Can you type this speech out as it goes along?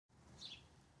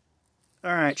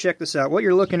Alright, check this out. What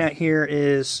you're looking at here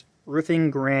is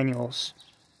roofing granules.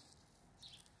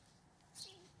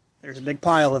 There's a big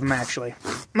pile of them, actually.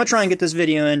 I'm going to try and get this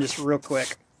video in just real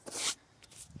quick,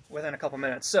 within a couple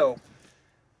minutes. So,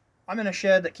 I'm in a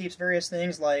shed that keeps various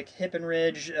things like hip and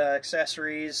ridge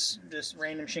accessories, just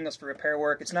random shingles for repair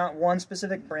work. It's not one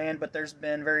specific brand, but there's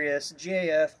been various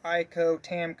GAF, ICO,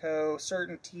 TAMCO,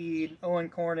 Certainteed, Owen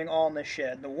Corning, all in this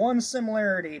shed. The one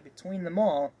similarity between them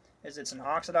all is it's an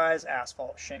oxidized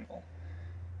asphalt shingle.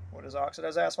 What is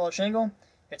oxidized asphalt shingle?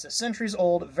 It's a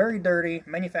centuries-old, very dirty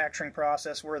manufacturing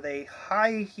process where they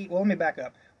high heat... Well, let me back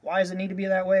up. Why does it need to be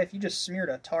that way? If you just smeared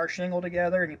a tar shingle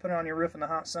together and you put it on your roof in the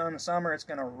hot sun in the summer, it's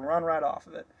going to run right off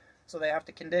of it. So they have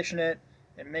to condition it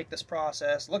and make this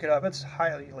process. Look it up. It's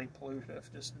highly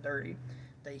pollutive, just dirty.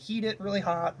 They heat it really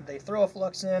hot. They throw a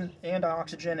flux in and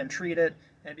oxygen and treat it,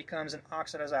 and it becomes an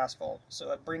oxidized asphalt.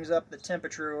 So it brings up the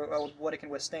temperature of what it can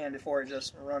withstand before it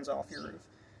just runs off your roof.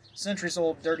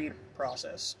 Centuries-old, dirty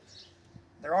process.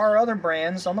 There are other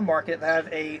brands on the market that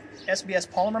have a SBS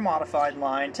Polymer modified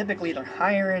line. Typically, they're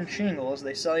higher-end shingles.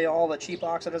 They sell you all the cheap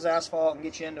oxidized asphalt and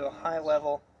get you into a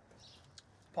high-level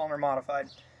polymer modified.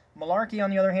 Malarkey,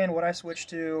 on the other hand, what I switched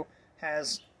to,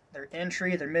 has their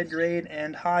entry, their mid-grade,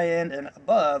 and high-end, and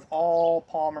above, all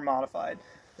polymer modified.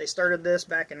 They started this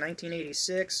back in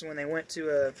 1986 when they went to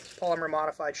a polymer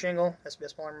modified shingle,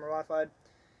 SBS Polymer modified.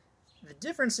 The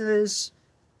difference is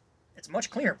it's a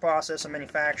much cleaner process of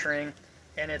manufacturing,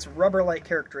 and it's rubber-like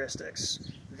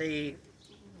characteristics. They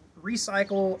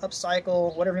recycle,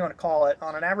 upcycle, whatever you want to call it,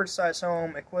 on an average size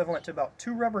home equivalent to about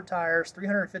 2 rubber tires,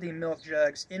 350 milk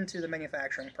jugs into the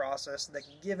manufacturing process that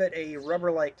give it a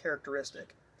rubber-like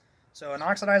characteristic. So an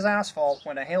oxidized asphalt,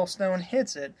 when a hailstone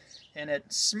hits it and it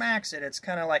smacks it, it's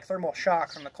kind of like thermal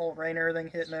shock from the cold rain and everything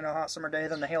hitting in a hot summer day.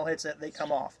 Then the hail hits it, they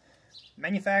come off.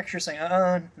 Manufacturers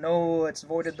saying, no, it's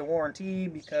voided the warranty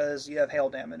because you have hail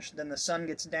damage. Then the sun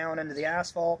gets down into the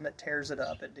asphalt and it tears it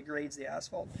up. It degrades the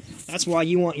asphalt. That's why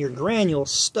you want your granules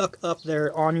stuck up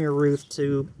there on your roof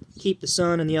to keep the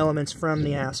sun and the elements from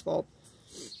the asphalt.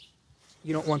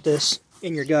 You don't want this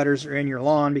in your gutters or in your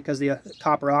lawn because the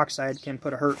copper oxide can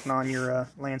put a hurting on your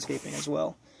landscaping as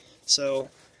well. So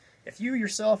if you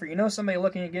yourself or you know somebody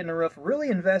looking at getting a roof, really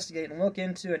investigate and look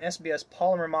into an SBS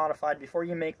Polymer modified before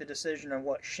you make the decision on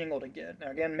what shingle to get. Now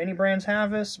again, many brands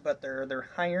have this, but they're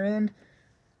higher end.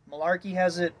 Malarkey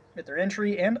has it at their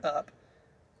entry and up.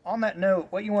 On that note,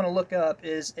 what you want to look up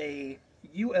is a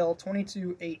UL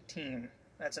 2218.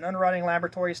 That's an underwriting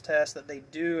laboratories test that they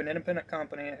do, an independent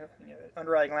company.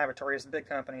 Underwriting Laboratory is the big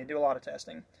company. They do a lot of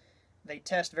testing. They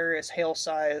test various hail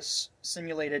size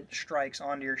simulated strikes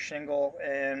onto your shingle,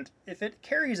 and if it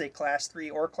carries a Class 3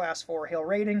 or Class 4 hail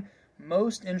rating,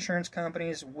 most insurance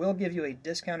companies will give you a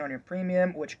discount on your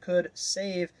premium, which could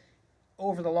save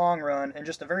over the long run. In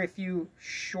just a very few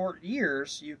short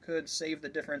years, you could save the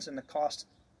difference in the cost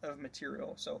of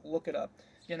material. So look it up.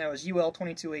 Again, that was UL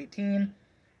 2218.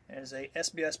 It is a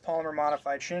SBS Polymer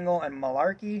modified shingle, and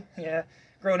Malarkey, yeah,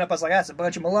 growing up I was like, that's a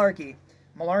bunch of malarkey.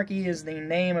 Malarkey is the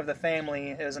name of the family.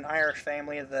 It was an Irish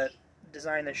family that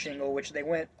designed the shingle, which they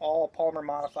went all polymer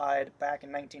modified back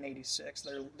in 1986.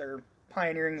 They're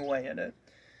pioneering the way in it.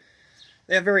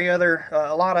 They have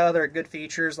a lot of other good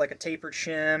features like a tapered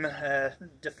shim, a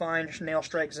defined nail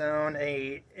strike zone,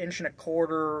 a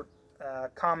 1.25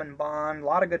 inch common bond. A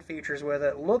lot of good features with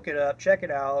it. Look it up, check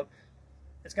it out.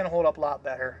 It's going to hold up a lot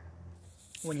better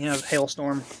when you have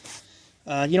hailstorm.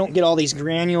 You don't get all these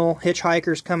granule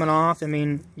hitchhikers coming off. I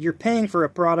mean, you're paying for a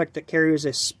product that carries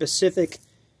a specific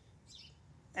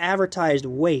advertised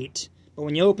weight. But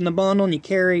when you open the bundle and you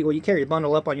carry the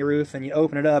bundle up on your roof and you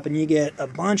open it up and you get a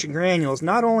bunch of granules,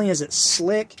 not only is it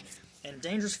slick and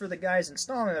dangerous for the guys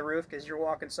installing the roof because you're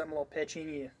walking something a little pitchy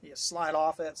and you slide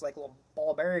off it, it's like little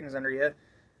ball bearings under you.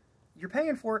 You're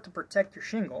paying for it to protect your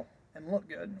shingle and look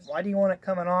good. Why do you want it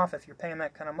coming off if you're paying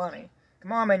that kind of money?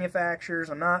 Come on,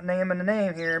 manufacturers, I'm not naming the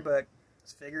name here, but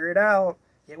let's figure it out.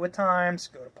 Get with times,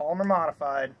 go to Polymer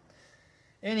Modified.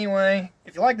 Anyway,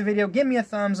 if you like the video, give me a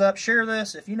thumbs up, share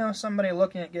this. If you know somebody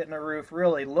looking at getting a roof,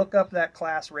 really look up that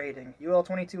class rating, UL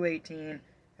 2218,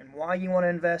 and why you want to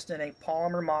invest in a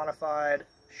Polymer Modified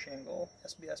shingle,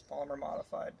 SBS Polymer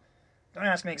Modified. Don't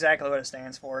ask me exactly what it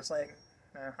stands for. It's like,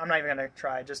 I'm not even going to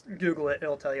try. Just Google it.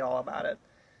 It'll tell you all about it.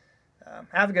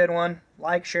 Have a good one.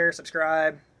 Like, share,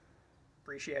 subscribe.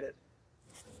 Appreciate it.